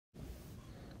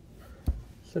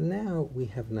So now we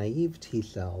have naive T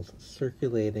cells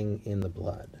circulating in the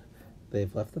blood.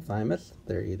 They've left the thymus.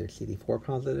 They're either CD4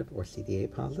 positive or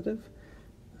CD8 positive,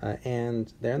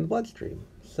 and they're in the bloodstream.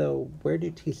 So where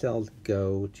do T cells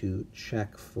go to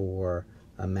check for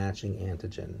a matching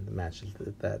antigen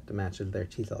that matches their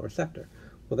T cell receptor?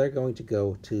 Well, they're going to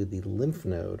go to the lymph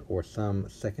node or some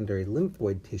secondary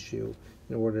lymphoid tissue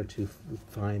in order to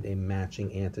find a matching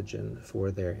antigen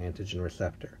for their antigen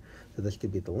receptor. So this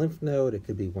could be the lymph node, it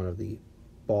could be one of the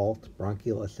BALT,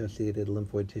 bronchial-associated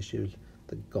lymphoid tissues,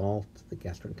 the GALT, the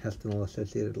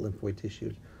gastrointestinal-associated lymphoid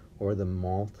tissues, or the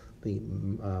MALT, the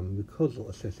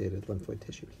mucosal-associated lymphoid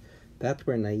tissues. That's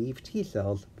where naive T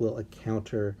cells will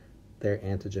encounter their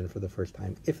antigen for the first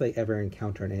time, if they ever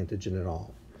encounter an antigen at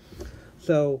all.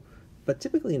 So, but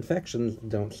typically infections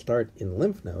don't start in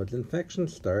lymph nodes.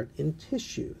 Infections start in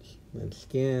tissues, in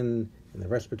skin, in the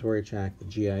respiratory tract, the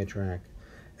GI tract,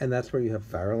 and that's where you have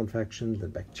viral infections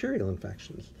and bacterial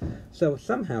infections. So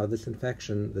somehow this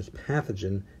infection, this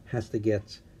pathogen, has to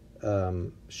get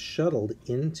shuttled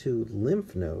into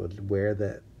lymph nodes where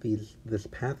this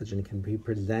pathogen can be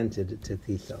presented to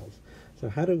T cells. So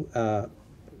how do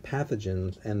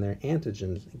pathogens and their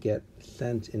antigens get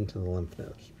sent into the lymph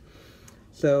nodes?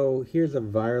 So here's a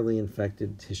virally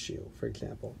infected tissue, for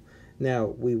example. Now,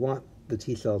 we want the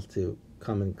T cells to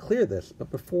come and clear this, but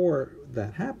before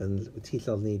that happens, the T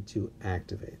cells need to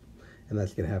activate, and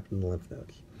that's going to happen in the lymph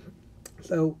nodes.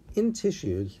 So in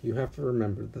tissues, you have to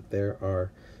remember that there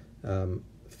are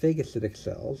phagocytic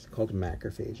cells called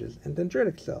macrophages and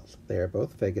dendritic cells. They are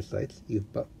both phagocytes. You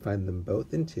find them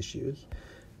both in tissues.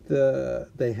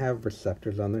 They have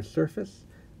receptors on their surface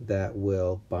that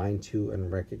will bind to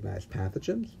and recognize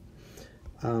pathogens.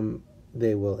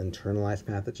 They will internalize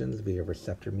pathogens via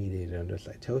receptor-mediated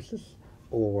endocytosis,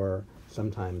 or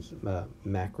sometimes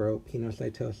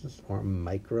macropinocytosis or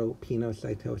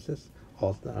micropinocytosis,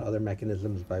 also other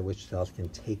mechanisms by which cells can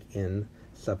take in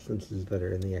substances that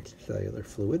are in the extracellular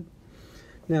fluid.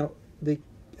 Now, the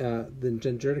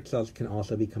dendritic cells can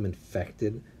also become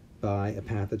infected by a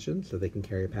pathogen, so they can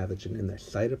carry a pathogen in their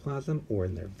cytoplasm or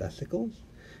in their vesicles.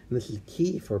 And this is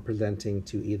key for presenting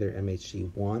to either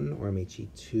MHC1 or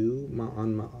MHC2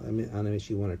 on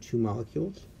MHC1 or 2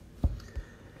 molecules.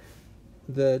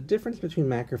 The difference between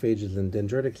macrophages and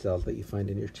dendritic cells that you find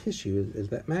in your tissues is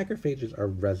that macrophages are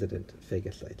resident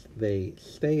phagocytes. They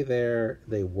stay there,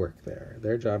 they work there.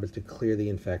 Their job is to clear the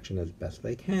infection as best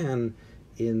they can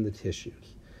in the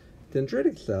tissues.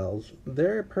 Dendritic cells,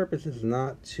 their purpose is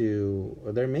not to,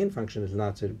 or their main function is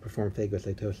not to perform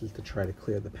phagocytosis to try to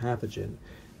clear the pathogen.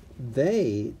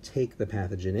 They take the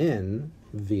pathogen in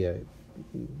via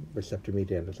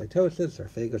receptor-mediated endocytosis or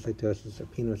phagocytosis or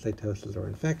pinocytosis or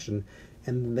infection,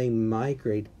 and they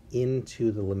migrate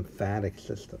into the lymphatic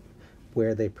system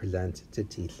where they present to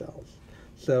T cells.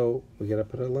 So we got to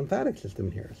put a lymphatic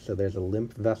system here. So there's a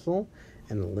lymph vessel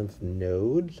and a lymph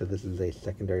node. So this is a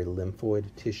secondary lymphoid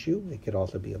tissue. It could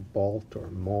also be a BALT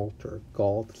or MALT or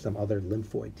GALT, some other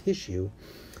lymphoid tissue.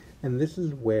 And this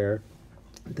is where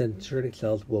dendritic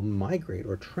cells will migrate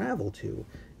or travel to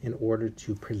in order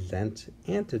to present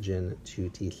antigen to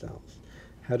T cells.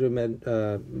 How do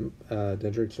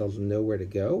dendritic cells know where to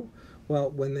go? Well,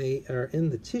 when they are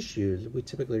in the tissues, we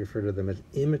typically refer to them as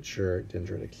immature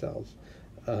dendritic cells.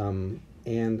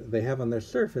 And they have on their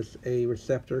surface a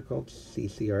receptor called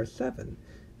CCR7.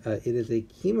 It is a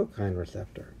chemokine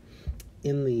receptor.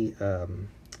 In the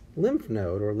lymph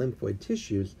node or lymphoid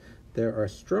tissues, there are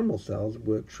stromal cells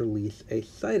which release a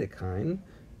cytokine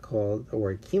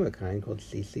or a chemokine called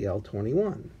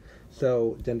CCL21.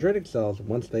 So dendritic cells,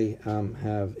 once they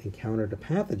have encountered a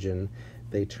pathogen,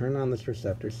 they turn on this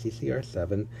receptor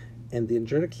CCR7, and the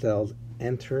dendritic cells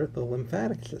enter the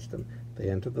lymphatic system. They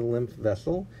enter the lymph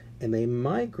vessel, and they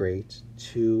migrate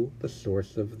to the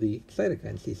source of the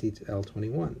cytokine,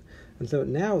 CCL21. And so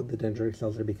now the dendritic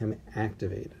cells are becoming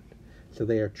activated. So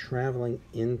they are traveling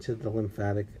into the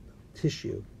lymphatic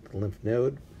tissue, the lymph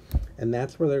node, and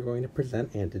that's where they're going to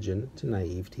present antigen to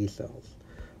naive T cells.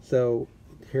 So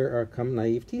here come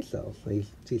naive T cells. Naive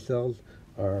T cells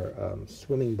are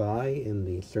swimming by in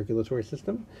the circulatory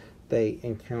system. They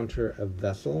encounter a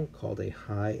vessel called a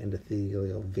high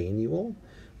endothelial venule,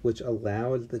 which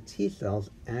allows the T cells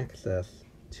access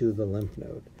to the lymph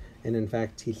node. And in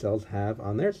fact, T cells have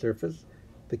on their surface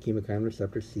the chemokine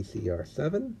receptor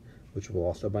CCR7, which will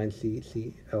also bind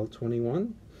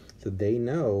CCL21. So they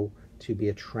know to be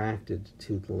attracted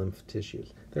to the lymph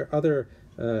tissues. There are other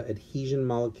adhesion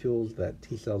molecules that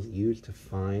T cells use to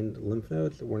find lymph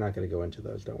nodes. We're not going to go into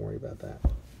those. Don't worry about that.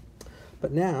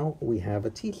 But now we have a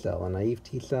T cell, a naive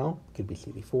T cell. It could be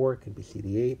CD4, it could be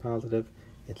CD8 positive,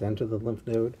 It's entered the lymph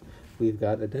node. We've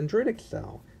got a dendritic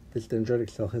cell. This dendritic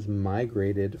cell has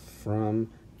migrated from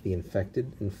the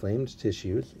infected, inflamed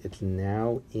tissues. It's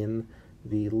now in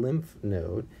the lymph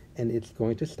node, and it's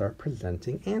going to start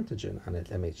presenting antigen on its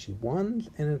MHC1s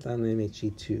and its on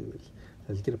MHC2s.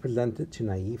 So it's going to present it to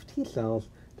naive T cells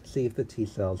to see if the T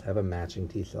cells have a matching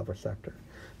T cell receptor.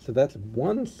 So that's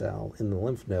one cell in the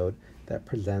lymph node that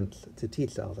presents to T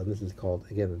cells, and this is called,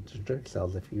 again, the dendritic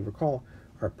cells, if you recall,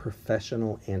 are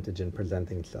professional antigen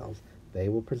presenting cells. They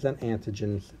will present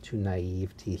antigens to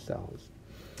naive T cells.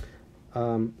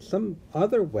 Some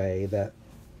other way that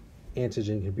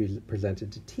antigen can be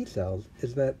presented to T cells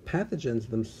is that pathogens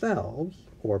themselves,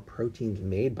 or proteins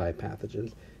made by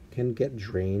pathogens, can get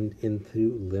drained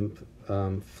into lymph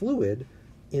fluid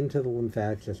into the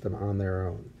lymphatic system on their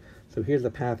own. So here's a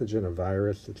pathogen, a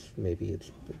virus, maybe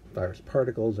it's virus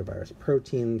particles or virus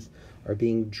proteins are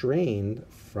being drained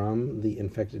from the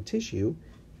infected tissue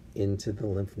into the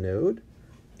lymph node.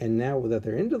 And now that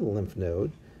they're into the lymph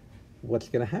node, what's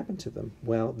going to happen to them?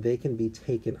 Well, they can be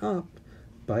taken up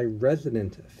by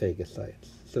resident phagocytes.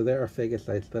 So there are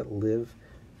phagocytes that live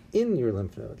in your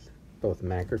lymph nodes, both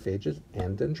macrophages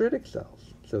and dendritic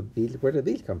cells. So where do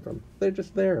these come from? They're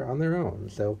just there on their own.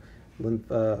 So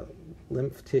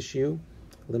lymph tissue,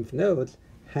 lymph nodes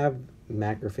have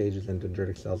macrophages and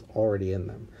dendritic cells already in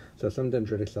them. So some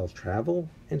dendritic cells travel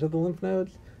into the lymph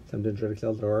nodes, some dendritic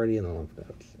cells are already in the lymph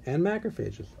nodes, and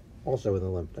macrophages also in the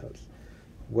lymph nodes.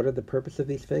 What are the purpose of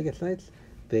these phagocytes?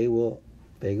 They will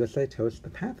phagocytose the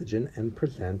pathogen and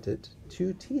present it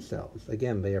to T cells.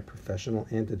 Again, they are professional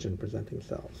antigen presenting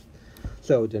cells.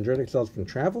 So dendritic cells can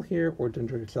travel here, or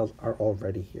dendritic cells are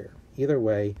already here. Either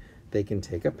way, they can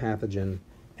take a pathogen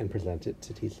and present it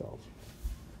to T cells.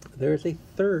 There is a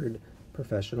third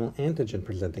professional antigen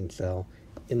presenting cell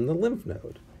in the lymph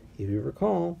node. If you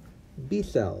recall, B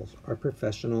cells are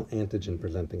professional antigen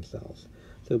presenting cells.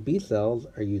 So B cells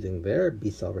are using their B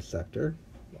cell receptor,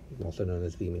 also known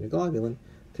as the immunoglobulin,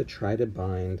 to try to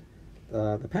bind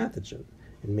the pathogen.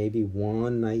 And maybe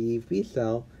one naive B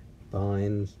cell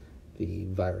binds the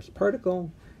virus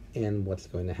particle, and what's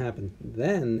going to happen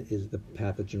then is the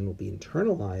pathogen will be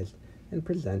internalized and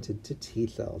presented to T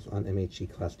cells on MHC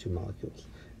class II molecules.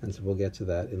 And so we'll get to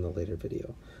that in the later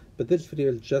video. But this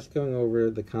video is just going over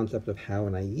the concept of how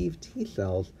naive T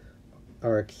cells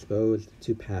are exposed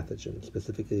to pathogens,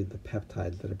 specifically the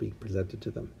peptides that are being presented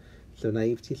to them. So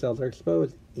naive T cells are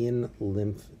exposed in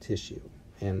lymph tissue.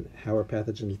 And how are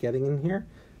pathogens getting in here?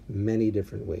 Many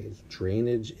different ways.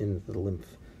 Drainage into the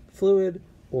lymph fluid,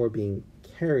 or being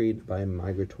carried by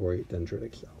migratory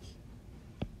dendritic cells.